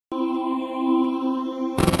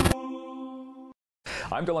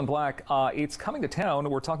I'm Dylan Black. It's coming to town.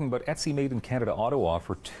 We're talking about Etsy Made in Canada Ottawa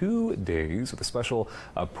for 2 days with a special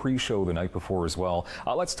pre-show the night before as well.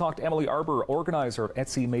 Let's talk to Emily Arbour, organizer at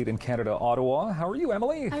Etsy Made in Canada Ottawa. How are you,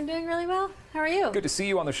 Emily? I'm doing really well. How are you? Good to see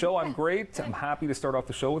you on the show. I'm great. I'm happy to start off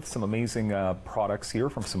the show with some amazing products here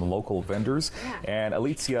from some local vendors. Yeah. And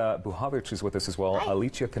Alicja Buchowicz is with us as well. Hi.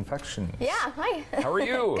 Alicja Confections. Yeah, hi. How are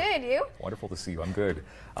you? Good, you? Wonderful to see you. I'm good.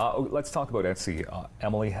 Let's talk about Etsy.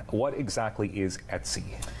 Emily, what exactly is Etsy?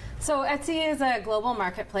 So Etsy is a global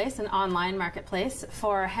marketplace, an online marketplace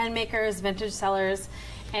for handmakers, vintage sellers,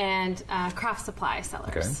 and craft supply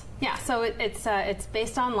sellers. Okay. Yeah, so it's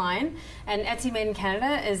based online, and Etsy Made in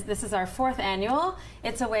Canada this is our 4th annual.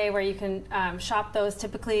 It's a way where you can shop those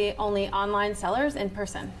typically only online sellers in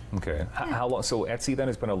person. Okay. Yeah. How long? So Etsy then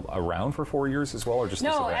has been around for 4 years as well, or just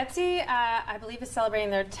No, this event? Etsy I believe is celebrating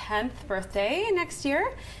their 10th birthday next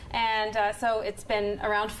year, and so it's been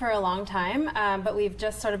around for a long time. But we've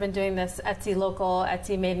just sort of been doing this Etsy local,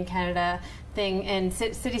 Etsy Made in Canada thing in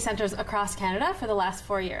city centers across Canada for the last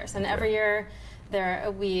 4 years, and every year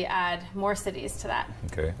we add more cities to that.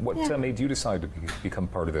 Okay. What made you decide to become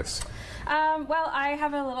part of this? Well, I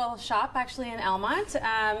have a little shop actually in Almont,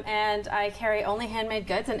 and I carry only handmade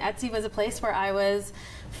goods, and Etsy was a place where I was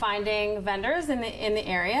finding vendors in the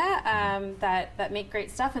area that make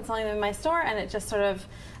great stuff and selling them in my store, and it just sort of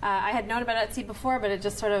I had known about Etsy before, but it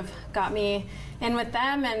just sort of got me in with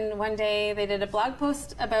them. And one day they did a blog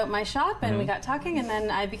post about my shop, and we got talking, and then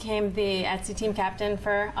I became the Etsy team captain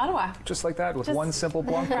for Ottawa. Just like that, with one simple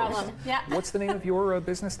blog post. Yeah. What's the name of your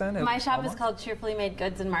business then? My shop is called Cheerfully Made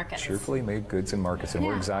Goods and Markets. Cheerfully Made Goods and Markets. And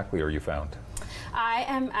where exactly are you found? I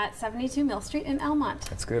am at 72 Mill Street in Almont.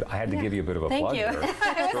 That's good. I had to give you a bit of a plug there.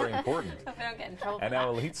 It's very important. Hope I don't get in trouble. And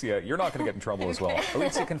now, Alicja, you're not going to get in trouble as well.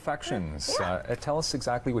 Alicja Confections. Tell us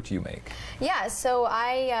exactly what you make. Yeah, so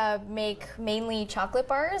I make mainly chocolate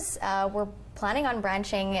bars. We're planning on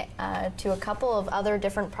branching to a couple of other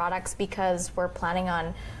different products because we're planning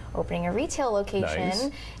on opening a retail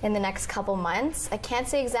location in the next couple months. I can't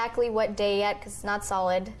say exactly what day yet because it's not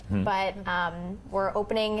solid, but we're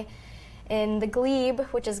opening in the Glebe,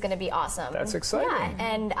 which is going to be awesome. That's exciting.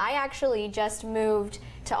 Yeah, and I actually just moved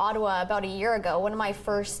to Ottawa about a year ago. One of my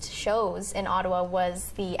first shows in Ottawa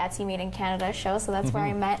was the Etsy Made in Canada show, so that's where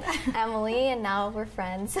I met Emily, and now we're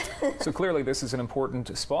friends. So clearly this is an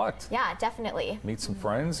important spot. Yeah, definitely. Meet some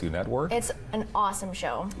friends, you network. It's an awesome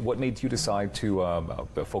show. What made you decide to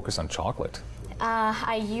focus on chocolate?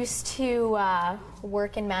 I used to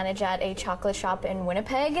work and manage at a chocolate shop in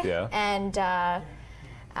Winnipeg, and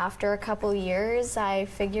after a couple years, I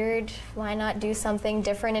figured why not do something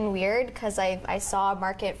different and weird, because I saw a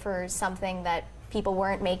market for something that people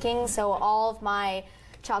weren't making. So all of my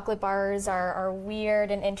chocolate bars are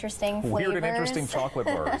weird and interesting flavors. Weird and interesting chocolate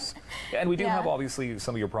bars. And we do have obviously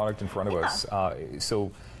some of your product in front of us.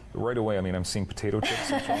 So right away, I mean, I'm seeing potato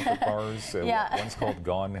chips and chocolate bars. One's called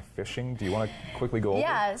Gone Fishing. Do you want to quickly go over?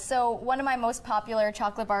 Yeah, so one of my most popular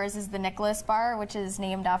chocolate bars is the Nicholas bar, which is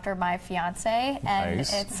named after my fiance. And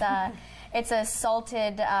it's a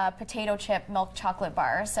salted potato chip milk chocolate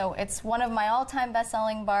bar. So it's one of my all-time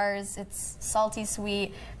best-selling bars. It's salty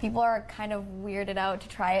sweet. People are kind of weirded out to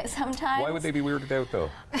try it sometimes. Why would they be weirded out, though?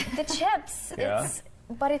 The chips.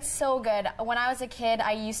 But it's so good. When I was a kid,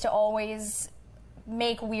 I used to always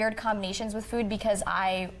make weird combinations with food because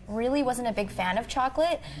I really wasn't a big fan of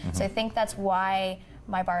chocolate. So I think that's why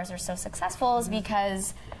my bars are so successful, is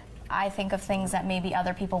because I think of things that maybe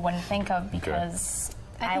other people wouldn't think of because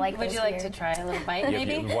I like Would you like to try a little bite,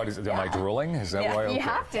 maybe? What is it? Am I drooling? Is that why? You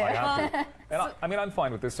have to. I have to. And I mean, I'm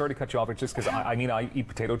fine with this. Sorry to cut you off. It's just because I eat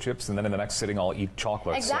potato chips, and then in the next sitting I'll eat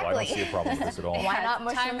chocolate. Exactly. So I don't see a problem with this at all. Why not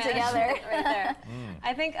mush them together? Right there.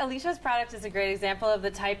 I think Alicia's product is a great example of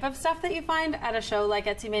the type of stuff that you find at a show like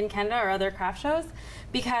Etsy Made in Canada or other craft shows,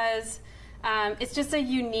 because it's just a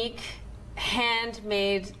unique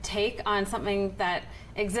handmade take on something that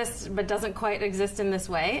exists but doesn't quite exist in this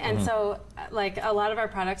way. And so like a lot of our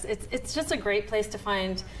products, it's just a great place to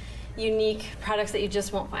find unique products that you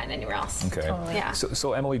just won't find anywhere else. Okay. Totally. Yeah.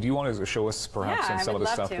 So Emily, do you want to show us perhaps some of the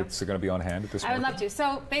stuff that's going to be on hand at this point? I would love to.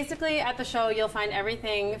 So basically at the show you'll find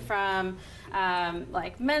everything from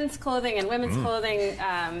like men's clothing and women's clothing,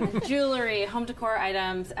 jewelry, home decor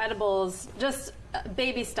items, edibles, just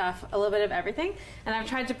baby stuff, a little bit of everything. And I've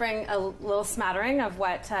tried to bring a little smattering of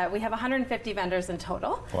what, we have 150 vendors in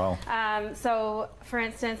total. Wow. So for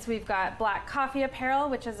instance, we've got Black Coffee Apparel,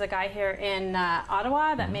 which is a guy here in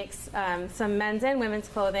Ottawa that makes some men's and women's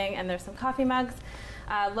clothing, and there's some coffee mugs.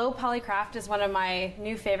 Low Polycraft is one of my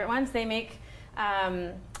new favorite ones. They make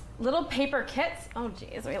little paper kits. Oh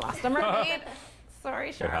geez, we lost them right. Sorry,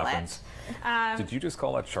 It happens. Charlotte. Did you just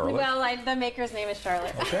call that Charlotte? Well, the maker's name is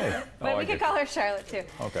Charlotte. Okay. But we could call her Charlotte too.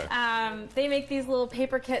 Okay. They make these little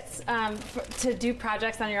paper kits to do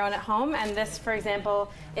projects on your own at home. And this, for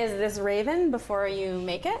example, is this raven before you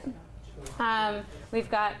make it. We've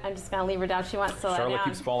got, I'm just going to leave her down. She wants to lie down. Charlotte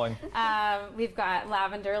keeps falling. We've got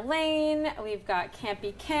Lavender Lane. We've got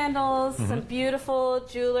Campy Candles, some beautiful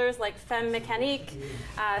jewelers like Femme Mécanique,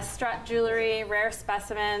 strut jewelry, rare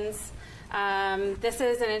specimens. This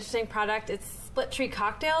is an interesting product. It's split tree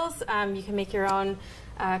cocktails. You can make your own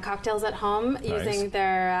cocktails at home using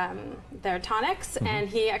their tonics. And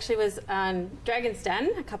he actually was on Dragon's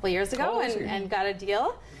Den a couple years ago and got a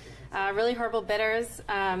deal. Really horrible bitters,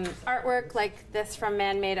 artwork like this from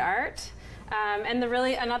Man-Made Art. And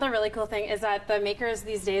another really cool thing is that the makers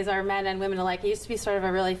these days are men and women alike. It used to be sort of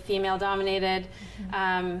a really female-dominated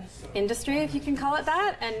industry, if you can call it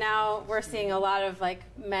that. And now we're seeing a lot of like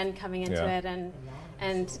men coming into it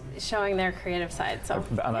and showing their creative side. So,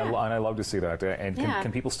 I love to see that. And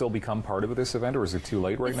can people still become part of this event, or is it too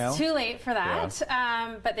late right now? It's too late for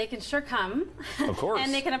that, but they can sure come. Of course.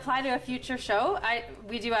 And they can apply to a future show.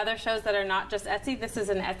 We do other shows that are not just Etsy. This is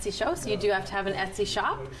an Etsy show, so you do have to have an Etsy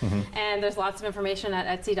shop. And there's lots of information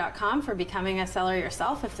at Etsy.com for becoming a seller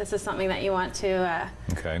yourself, if this is something that you want to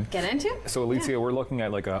get into. So, Alicja, we're looking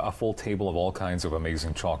at like a full table of all kinds of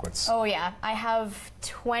amazing chocolates. Oh yeah, I have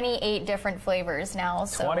 28 different flavors now.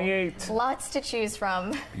 So 28. Lots to choose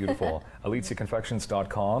from. Beautiful.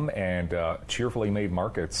 AliciaConfections.com and Cheerfully Made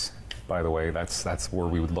Markets. By the way, that's where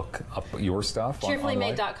we would look up your stuff.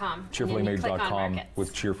 Cheerfullymade.com. Cheerfullymade.com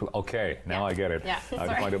with Cheerful. Okay, now I get it. Yeah, to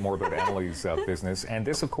find out more about Emily's business. And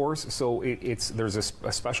this, of course, so there's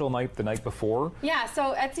a special night the night before. Yeah,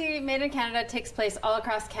 so Etsy Made in Canada takes place all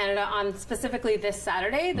across Canada on specifically this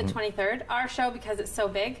Saturday, the 23rd. Our show, because it's so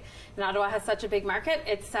big, and Ottawa has such a big market,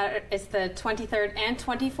 it's the 23rd and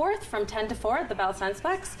 24th from 10 to 4 at the Bell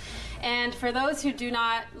Sunsplex. And for those who do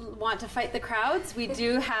not want to fight the crowds, we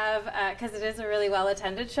do have, because it is a really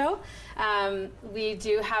well-attended show, we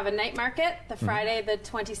do have a night market the Friday the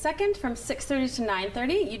 22nd from 6:30 to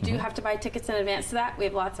 9:30. You do have to buy tickets in advance to that. We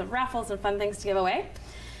have lots of raffles and fun things to give away.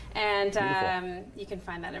 And you can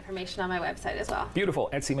find that information on my website as well. Beautiful.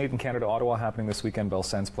 Etsy Made in Canada Ottawa happening this weekend, Bell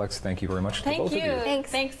Sunsplex. Thank you very much to both of you.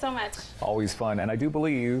 Thanks so much. Always fun. And I do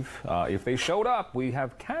believe if they showed up, we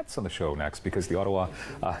have cats on the show next, because the Ottawa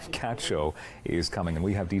Cat Show is coming, and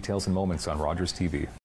we have details in moments on Rogers TV.